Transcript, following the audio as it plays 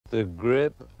The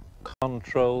grip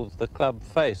controls the club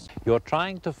face. You're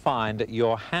trying to find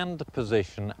your hand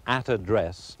position at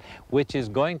address, which is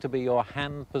going to be your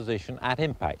hand position at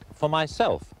impact. For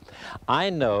myself, I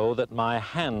know that my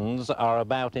hands are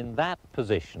about in that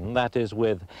position, that is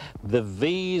with the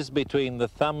V's between the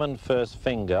thumb and first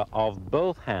finger of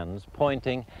both hands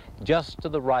pointing just to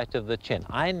the right of the chin.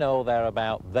 I know they're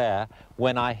about there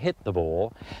when I hit the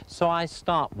ball, so I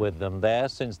start with them there,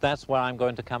 since that's where I'm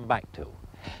going to come back to.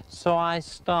 So I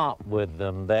start with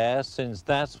them there, since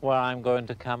that's where I'm going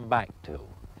to come back to.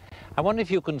 I wonder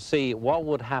if you can see what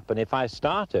would happen if I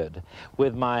started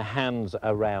with my hands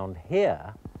around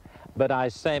here, but I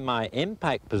say my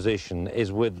impact position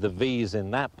is with the V's in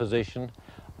that position.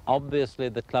 Obviously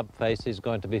the club face is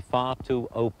going to be far too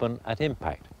open at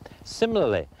impact.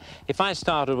 Similarly, if I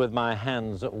started with my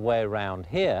hands way around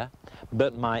here,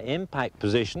 but my impact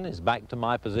position is back to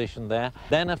my position there,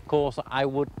 then of course I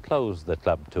would close the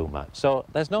club too much. So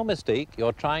there's no mistake,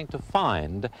 you're trying to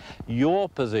find your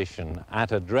position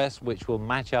at address which will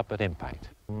match up at impact.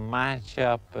 Match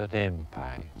up at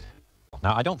impact.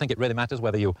 Now, I don't think it really matters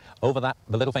whether you overlap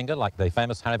the little finger, like the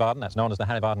famous Harry Vardon, that's known as the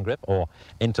Harry Vardon grip, or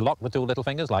interlock the two little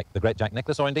fingers, like the great Jack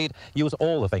Nicklaus, or indeed use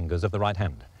all the fingers of the right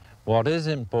hand. What is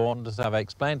important, as I've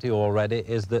explained to you already,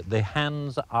 is that the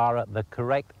hands are at the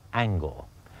correct angle,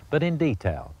 but in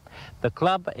detail. The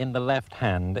club in the left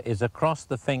hand is across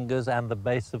the fingers and the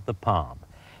base of the palm.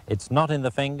 It's not in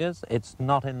the fingers, it's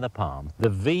not in the palm. The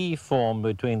V form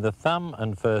between the thumb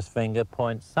and first finger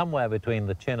points somewhere between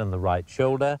the chin and the right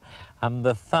shoulder, and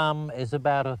the thumb is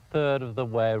about a third of the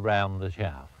way round the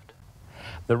shaft.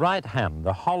 The right hand,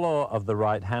 the hollow of the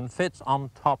right hand, fits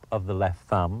on top of the left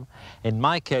thumb. In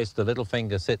my case, the little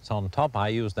finger sits on top. I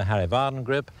use the Harry Vardon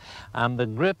grip, and the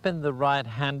grip in the right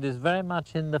hand is very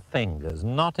much in the fingers,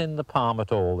 not in the palm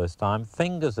at all this time,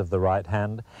 fingers of the right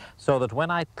hand, so that when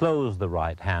I close the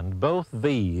right hand, both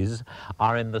V's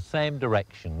are in the same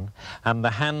direction, and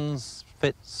the hands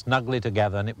fit snugly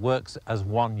together, and it works as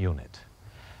one unit.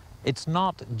 It's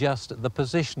not just the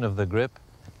position of the grip,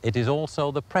 it is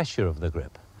also the pressure of the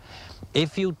grip.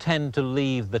 If you tend to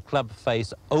leave the club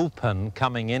face open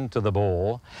coming into the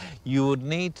ball, you would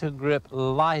need to grip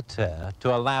lighter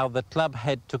to allow the club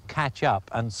head to catch up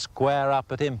and square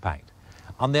up at impact.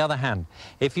 On the other hand,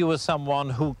 if you were someone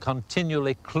who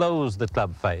continually closed the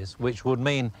club face, which would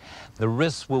mean the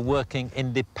wrists were working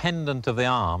independent of the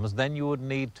arms, then you would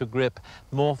need to grip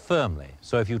more firmly.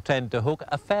 So if you tend to hook,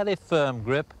 a fairly firm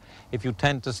grip. If you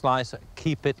tend to slice,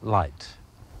 keep it light.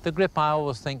 The grip, I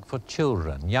always think, for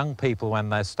children, young people when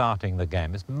they're starting the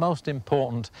game, it's most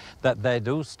important that they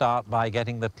do start by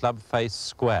getting the club face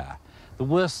square. The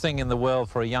worst thing in the world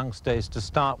for a youngster is to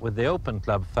start with the open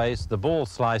club face, the ball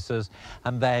slices,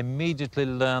 and they immediately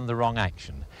learn the wrong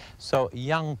action. So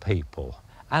young people,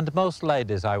 and most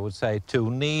ladies I would say too,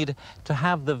 need to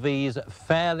have the V's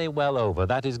fairly well over.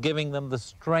 That is giving them the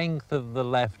strength of the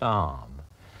left arm.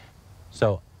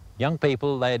 So young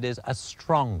people, ladies, a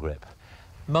strong grip.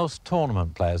 Most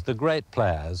tournament players, the great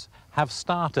players, have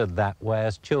started that way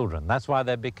as children. That's why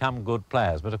they become good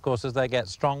players. But of course, as they get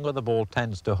stronger, the ball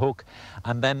tends to hook,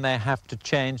 and then they have to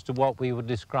change to what we would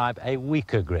describe a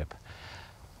weaker grip.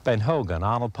 Ben Hogan,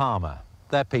 Arnold Palmer,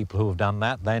 they're people who have done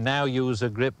that. They now use a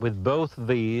grip with both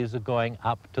V's going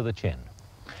up to the chin.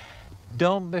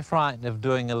 Don't be frightened of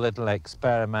doing a little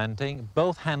experimenting.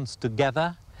 Both hands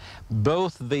together,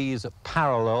 both V's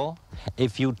parallel.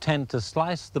 If you tend to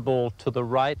slice the ball to the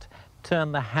right,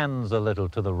 turn the hands a little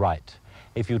to the right.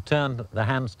 If you turn the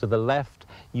hands to the left,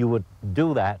 you would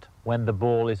do that when the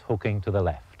ball is hooking to the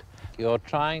left. You're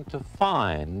trying to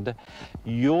find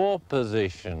your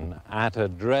position at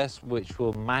address which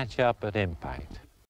will match up at impact.